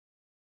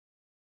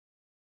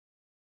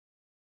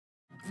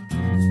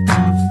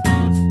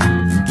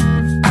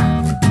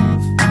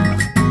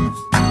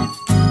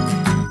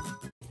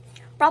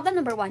Problem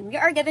number 1, we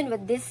are given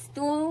with these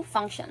two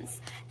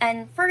functions.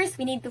 And first,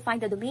 we need to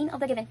find the domain of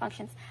the given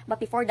functions. But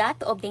before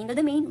that, to obtain the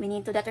domain, we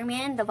need to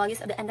determine the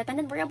values of the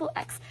independent variable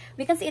x.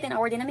 We can see it in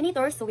our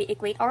denominator, so we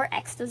equate our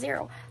x to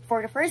 0.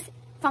 For the first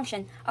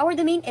function, our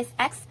domain is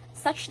x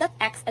such that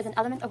x is an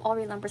element of all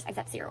real numbers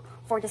except 0.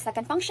 For the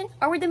second function,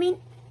 our domain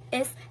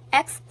is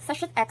x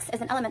such that x is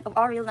an element of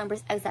all real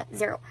numbers except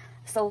 0.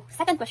 So,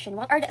 second question,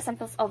 what are the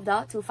asymptotes of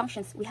the two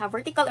functions? We have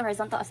vertical and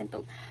horizontal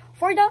asymptote.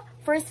 For the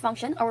first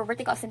function, our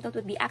vertical asymptote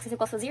would be x is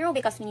equals to 0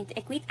 because we need to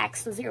equate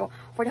x to 0.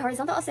 For the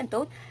horizontal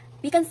asymptote,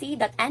 we can see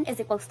that n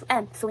is equals to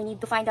m. So, we need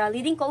to find the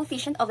leading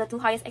coefficient of the two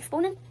highest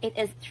exponents. It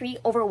is 3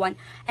 over 1.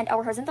 And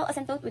our horizontal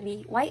asymptote would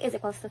be y is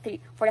equals to 3.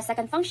 For the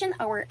second function,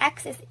 our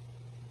x is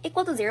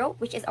equal to 0,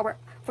 which is our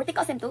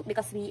vertical asymptote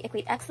because we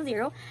equate x to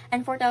 0.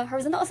 And for the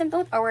horizontal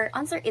asymptote, our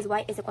answer is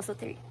y is equals to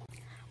 3.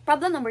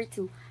 Problem number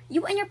 2.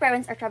 You and your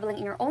parents are traveling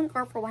in your own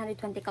car for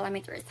 120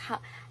 kilometers.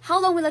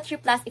 How long will a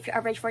trip last if you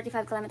average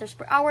 45 kilometers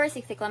per hour,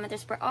 60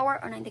 kilometers per hour,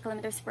 or 90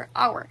 kilometers per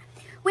hour?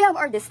 We have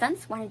our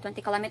distance,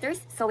 120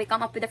 kilometers, so we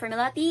come up with the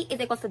formula t is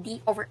equals to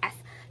d over s.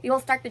 We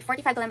will start with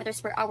 45 kilometers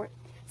per hour.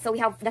 So we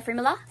have the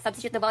formula,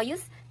 substitute the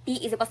values. T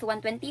is equals to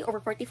 120 over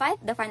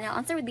 45. The final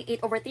answer would be 8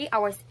 over 3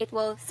 hours. It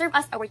will serve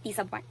as our t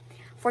sub 1.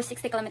 For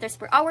 60 kilometers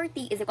per hour,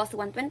 t is equals to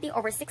 120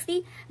 over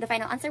 60. The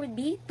final answer would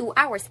be 2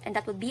 hours, and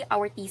that would be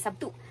our t sub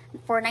 2.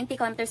 For 90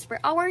 kilometers per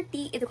hour,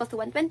 t is equals to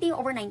 120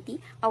 over 90.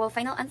 Our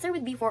final answer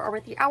would be 4 over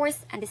 3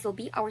 hours, and this will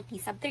be our t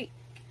sub 3.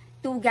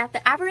 To get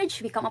the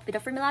average, we come up with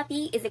the formula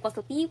t is equals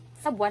to t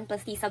sub 1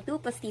 plus t sub 2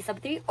 plus t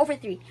sub 3 over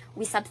 3.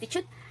 We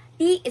substitute.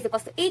 T is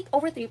equals to 8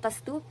 over 3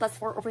 plus 2 plus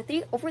 4 over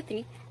 3 over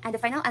 3, and the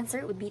final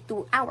answer would be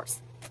 2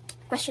 hours.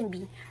 Question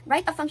B.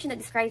 Write a function that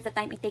describes the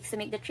time it takes to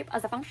make the trip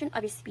as a function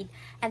of your speed,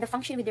 and the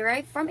function we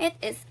derive from it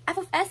is f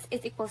of s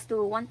is equals to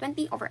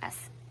 120 over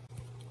s.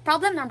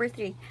 Problem number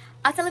 3.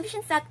 A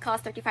television set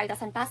costs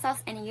 35,000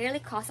 pesos and a yearly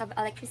cost of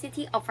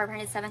electricity of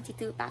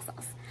 572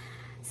 pesos.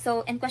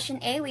 So in question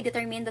A, we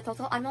determine the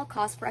total annual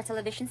cost for a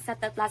television set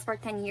that lasts for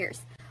 10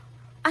 years.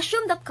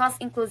 Assume that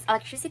cost includes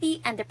electricity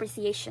and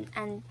depreciation,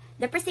 and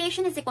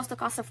depreciation is equals to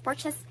cost of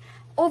purchase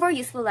over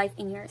useful life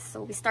in years.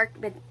 So we start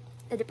with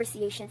the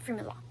depreciation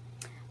formula.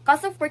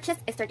 Cost of purchase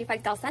is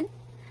 35,000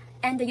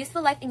 and the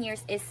useful life in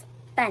years is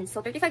 10.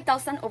 So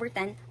 35,000 over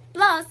 10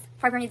 plus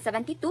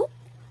 572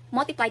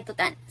 multiplied to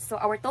 10. So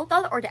our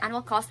total or the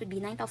annual cost would be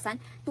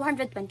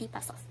 9,220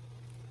 pesos.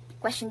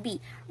 Question B.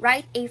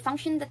 Write a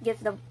function that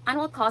gives the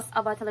annual cost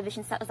of a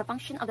television set as a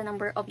function of the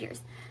number of years.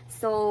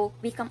 So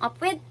we come up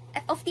with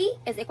f of t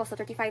is equals to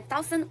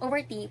 35,000 over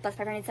t plus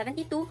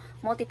 572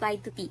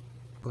 multiplied to t.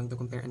 Going to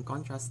compare and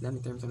contrast them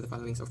in terms of the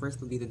following. So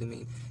first will be the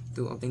domain.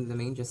 To obtain the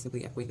domain, just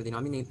simply equate the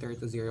denominator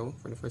to 0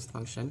 for the first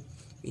function.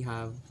 We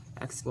have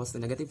x equals to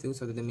 -2,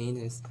 so the domain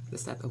is the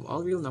set of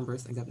all real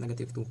numbers except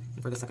 -2.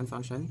 And for the second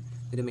function,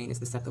 the domain is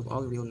the set of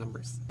all real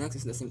numbers. Next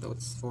is the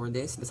asymptotes. For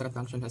this, the second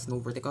function has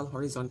no vertical,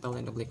 horizontal,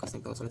 and oblique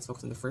asymptotes. So let's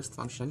focus on the first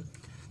function.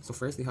 So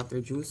first, we have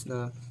to reduce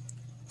the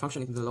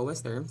function into the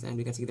lowest terms, and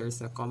we can see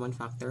there's a common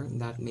factor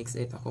that makes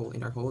it a whole,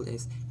 and our whole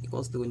is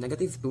equals to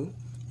 -2.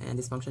 And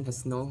this function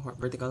has no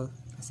vertical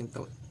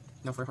asymptote.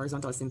 Now for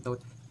horizontal asymptote,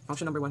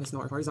 function number 1 has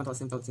no horizontal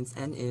asymptote since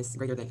n is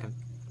greater than m.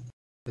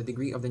 The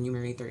degree of the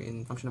numerator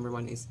in function number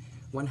 1 is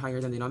 1 higher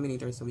than the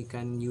denominator, so we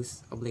can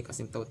use oblique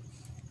asymptote.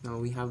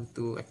 Now we have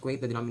to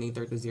equate the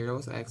denominator to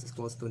 0, so x is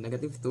equals to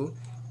 -2.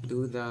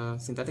 Do the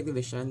synthetic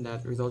division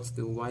that results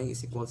to y is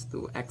equals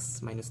to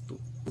x minus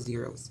 2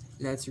 zeros.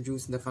 Let's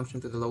reduce the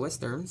function to the lowest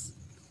terms,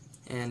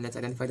 and let's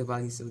identify the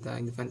values of the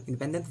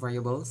independent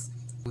variables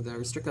with the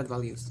restricted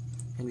values.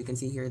 And we can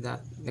see here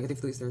that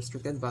 -2 is the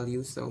restricted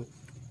value, so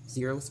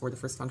zeros for the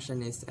first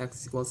function is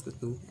x equals to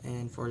 2,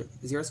 and for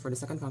zeros for the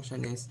second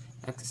function is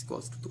x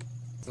equals to 2.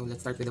 So let's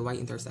start with the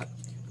y-intercept.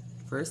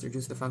 First,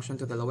 reduce the function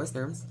to the lowest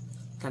terms,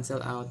 cancel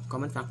out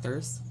common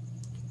factors,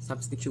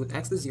 substitute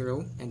x to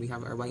 0, and we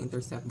have our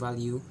y-intercept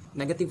value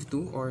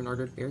 -2, or in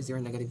ordered pair 0,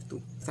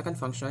 -2.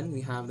 Second function, we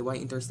have the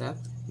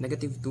y-intercept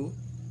 -2,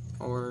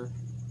 or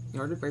in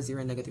ordered pair 0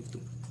 and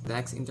 -2. The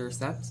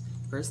x-intercepts,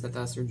 first, let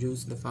us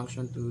reduce the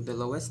function to the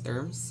lowest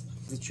terms.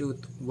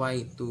 Substitute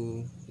y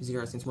to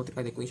 0 since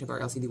multiply the equation to our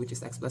LCD, which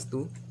is x plus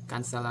 2.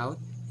 Cancel out,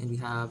 and we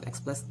have x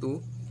plus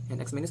 2, and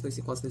x minus 2 is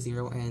equals to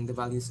 0, and the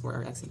values for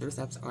our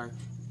x-intercepts are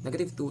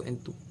 -2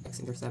 and 2.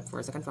 X-intercept for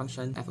our second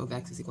function, f of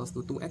x is equals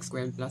to 2x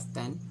squared plus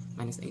 10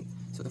 minus 8.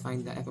 So to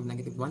find the f of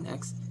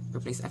 -1x,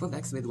 replace f of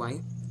x with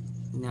y.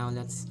 Now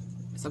let's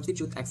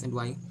substitute x and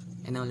y,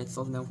 and now let's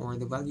solve now for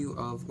the value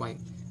of y.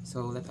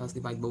 So let us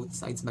divide both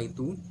sides by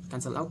 2,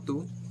 cancel out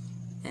 2,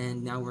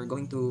 and now we're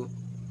going to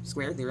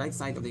square the right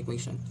side of the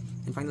equation.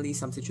 And finally,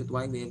 substitute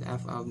y with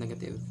f of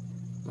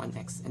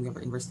 -1x. And we have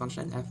our inverse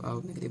function, f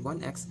of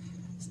 -1x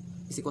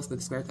is equals to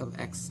the square root of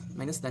x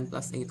minus 10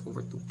 plus 8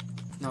 over 2.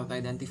 Now, to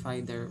identify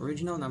the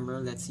original number,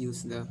 let's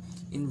use the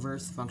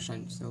inverse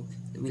function. So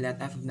we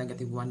let f of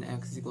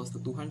 -1x is equals to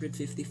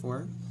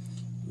 254.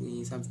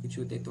 We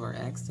substitute it to our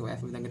x. So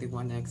f of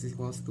 -1x is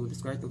equals to the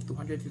square root of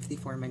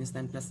 254 minus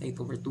 10 plus 8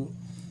 over 2.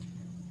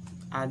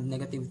 add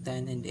negative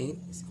 10 and 8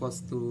 is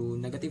equals to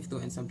negative 2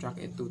 and subtract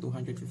it to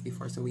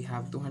 254. So we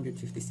have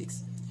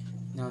 256.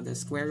 Now the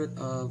square root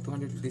of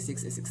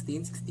 256 is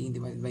 16. 16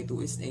 divided by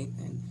 2 is 8.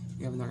 And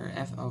we have our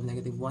f of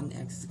negative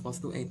 1x is equals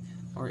to 8,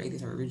 or 8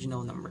 is our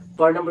original number.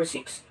 For number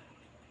 6,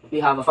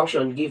 we have a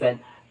function given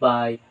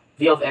by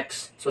v of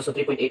x is equals to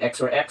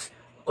 3.8x, where x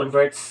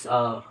converts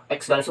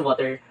x gallons of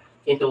water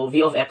into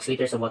v of x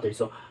liters of water.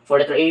 So for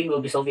letter A, we'll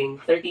be solving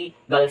 30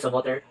 gallons of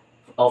water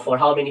for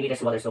how many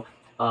liters of water. So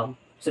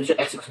substitute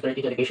x equals to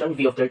 30 to the equation.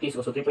 V of 30 is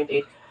equals to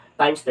 3.8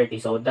 times 30.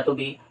 So that will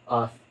be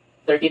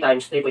 30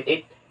 times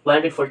 3.8,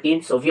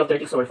 114. So V of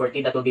 30 is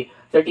 114. That will be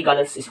 30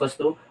 gallons is equals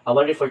to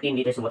 114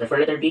 liters of water. For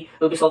letter B,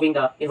 we'll be solving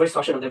the inverse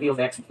function of the V of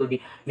x. It will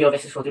be V of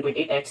x is equal to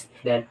 3.8x.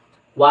 Then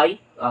y,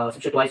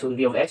 substitute y, so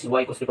V of x,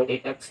 y equals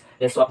 3.8x.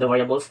 Then swap the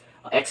variables.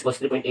 X equals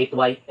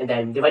 3.8y. And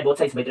then divide both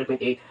sides by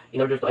 3.8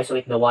 in order to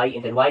isolate the y.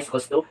 And then y is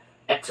equals to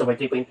x over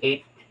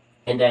 3.8.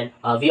 And then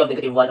V of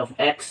negative 1 of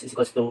x is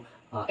equals to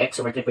x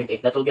over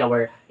 3.8. That will be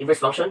our inverse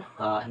function.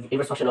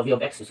 Inverse function of V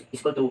of x is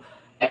equal to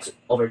x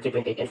over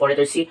 3.8. And for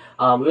letter C,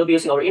 we will be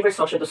using our inverse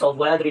function to solve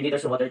 100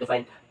 liters of water to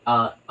find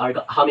how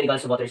many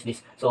gallons of water is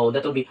this. So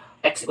that will be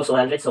x equals to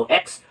 100. So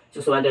x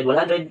equals to 100.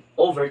 100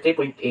 over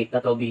 3.8.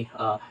 That will be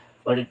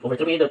 100 over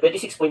 3.8,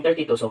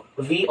 26.32. So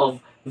V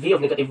of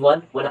negative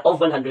 1 of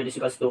 100 is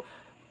equals to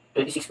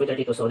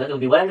 26.32. So that will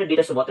be 100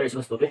 liters of water is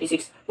equals to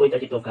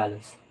 26.32 of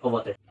gallons of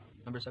water.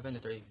 Number 7,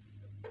 letter A.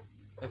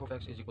 F of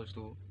x is equals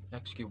to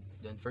x cubed.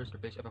 Then first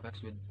replace f of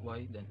x with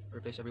y, then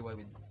replace every y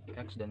with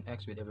x, then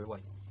x with every y.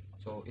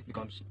 So it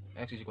becomes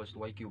x is equals to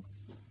y cubed.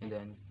 And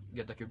then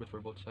get the cube root for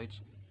both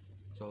sides.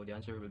 So the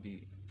answer will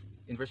be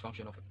inverse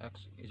function of x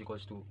is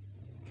equals to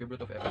cube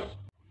root of x.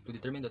 To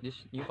determine that this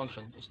new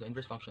function is the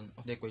inverse function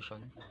of the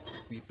equation,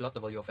 we plot the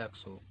value of x.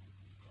 So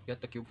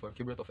get the cube for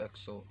cube root of x,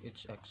 so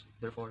it's x.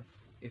 Therefore,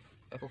 if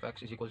f of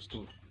x is equals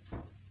to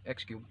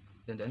x cubed,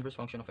 then the inverse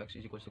function of x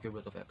is equals to cube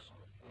root of x.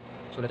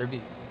 So letter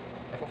B,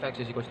 f of x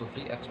is equals to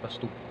 3x plus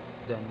 2.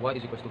 Then y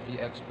is equals to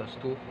 3x plus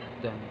 2.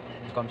 Then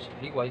it becomes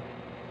 3y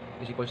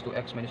is equals to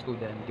x minus 2.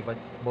 Then divide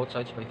both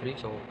sides by 3.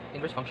 So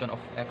inverse function of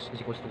x is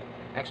equals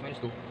to x minus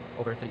 2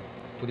 over 3.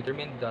 To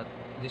determine that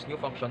this new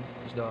function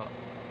is the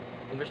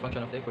inverse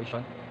function of the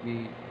equation,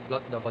 we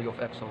plot the value of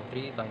x. So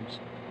 3 times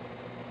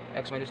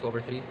x minus 2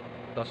 over 3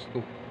 plus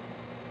 2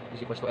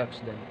 is equals to x.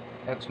 Then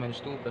x minus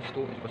 2 plus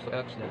 2 is equals to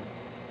x. Then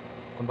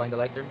combine the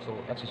like term, so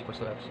x is equals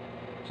to x.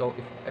 So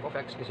if f of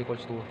x is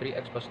equals to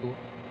 3x plus 2,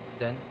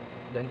 then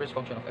the inverse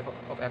function of f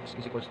of x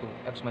is equals to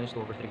x minus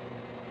 2 over 3.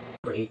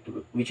 Number 8,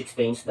 which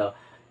explains the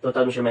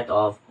total measurement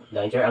of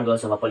the interior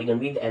angles of a polygon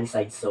with n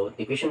sides. So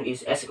the equation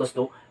is s equals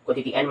to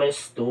quantity n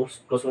minus 2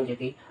 close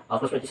quantity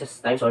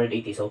times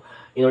 180. So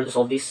in order to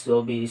solve this,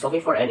 we'll be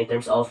solving for n in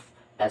terms of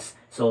s.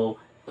 So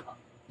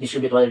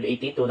distribute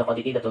 180 to the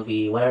quantity, that will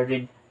be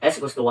 100, s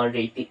equals to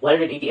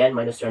 180 n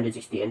minus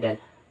 360, and then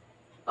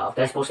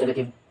transpose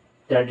negative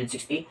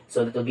 360,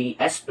 so that will be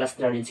s plus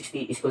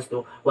 360 is equals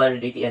to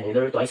 180 n. In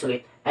order to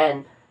isolate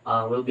n,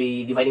 we'll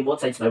be dividing both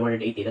sides by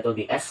 180. That will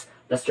be s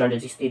plus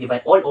 360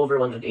 divide all over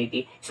 180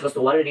 is equals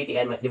to 180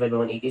 n divided by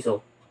 180.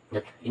 So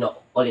that,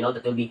 all in all,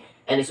 that will be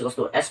n is equals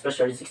to s plus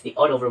 360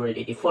 all over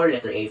 180 for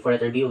letter A. For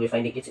letter B, we'll be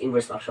finding its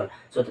inverse function.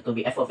 So that will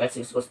be f of x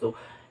is equals to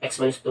x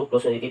minus 2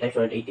 plus 180 times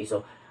 180.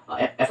 So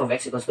f of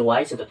x equals to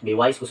y, so that will be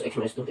y is equals to x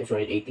minus 2 times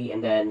 180,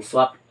 and then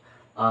swap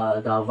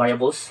the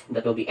variables.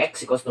 That will be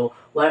x equals to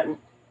 1.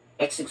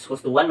 X is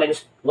equals to 1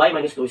 minus y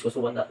minus 2 is equals to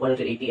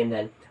 180, and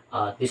then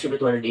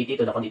distribute 180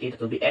 to the quantity. That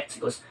will be x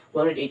equals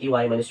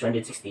 180y minus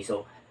 360.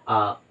 So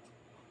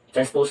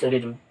transpose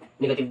negative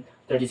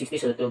 360,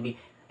 so that will be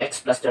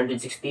x plus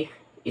 360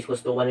 is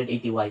equals to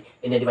 180y,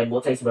 and then divide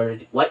both sides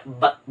by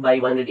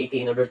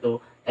 180 in order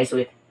to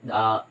isolate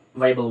the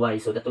variable y.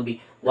 So that will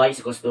be y is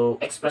equals to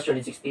x plus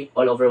 360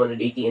 all over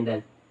 180, and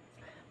then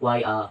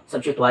y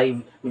substitute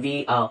y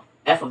v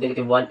f of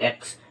negative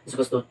 1x is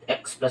equals to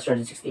x plus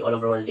 360 all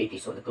over 180.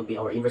 So that will be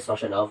our inverse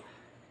function of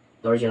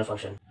the original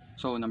function.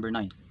 So number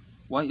 9,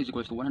 y is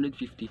equals to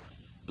 150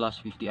 plus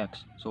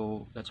 50x.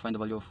 So let's find the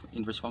value of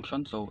inverse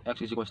function. So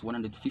x is equals to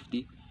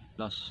 150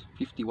 plus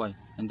 50y,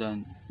 and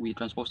then we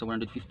transpose the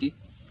 150.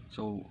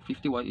 So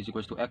 50y is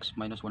equals to x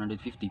minus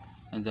 150,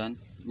 and then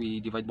we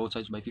divide both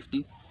sides by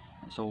 50.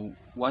 So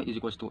y is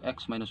equals to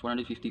x minus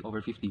 150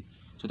 over 50.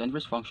 So the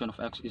inverse function of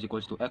x is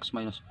equals to x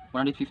minus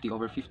 150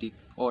 over 50,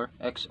 or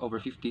x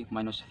over 50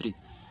 minus 3.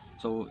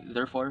 So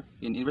therefore,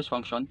 in inverse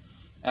function,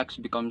 x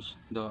becomes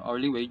the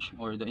hourly wage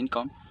or the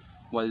income,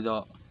 while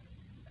the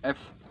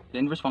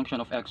inverse function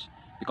of x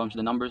becomes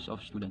the numbers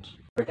of students.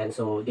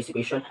 So this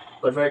equation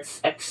converts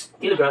x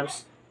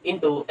kilograms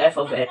into f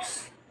of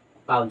x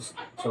pounds.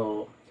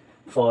 So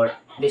for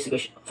this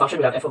equation function,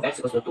 we have f of x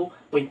equals to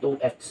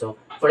 2.2x. So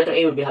for letter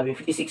A, we'll be having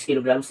 56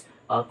 kilograms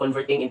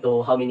converting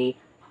into how many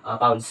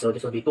pounds. So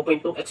this will be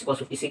 2.2x equals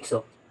 56.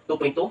 So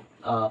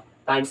 2.2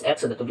 times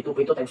x, so that will be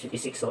 2.2 times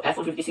 56. So f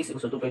of 56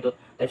 equals to 2.2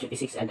 times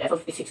 56, and f of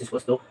 56 is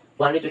equals to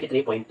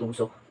 123.2.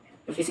 So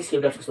 56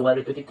 kilograms equals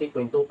to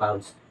 123.2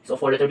 pounds. So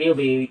for letter B, we'll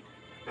be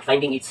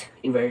finding its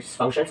inverse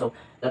function. So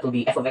that will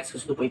be f of x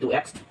equals to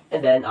 2.2x,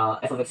 and then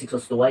f of x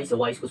equals to y, so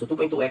y is equals to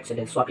 2.2x, and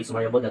then swap its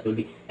variable, that will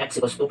be x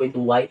equals to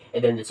 2.2y,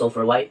 and then solve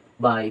for y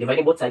by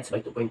dividing both sides by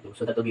 2.2.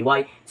 So that will be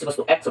y is equals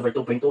to x over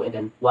 2.2, and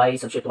then y,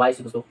 substitute y is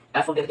equals to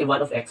f of negative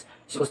 1 of x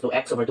is equals to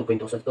x over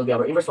 2.2. So that will be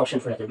our inverse function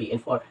for letter B.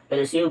 And for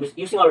letter C, we'll be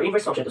using our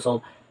inverse function to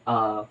solve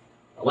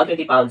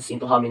 120 pounds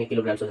into how many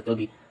kilograms. So that will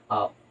be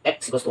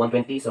x equals to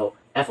 120, so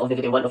f of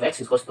negative 1 of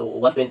x is equals to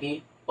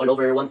 120 all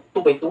over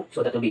 2.2,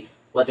 so that will be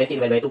 120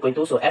 divided by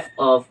 2.2, so f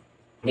of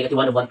negative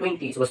 1 of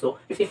 120 is equals to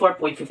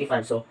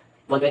 54.55, so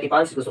 120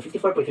 pounds is equals to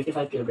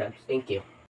 54.55 kilograms. Thank you.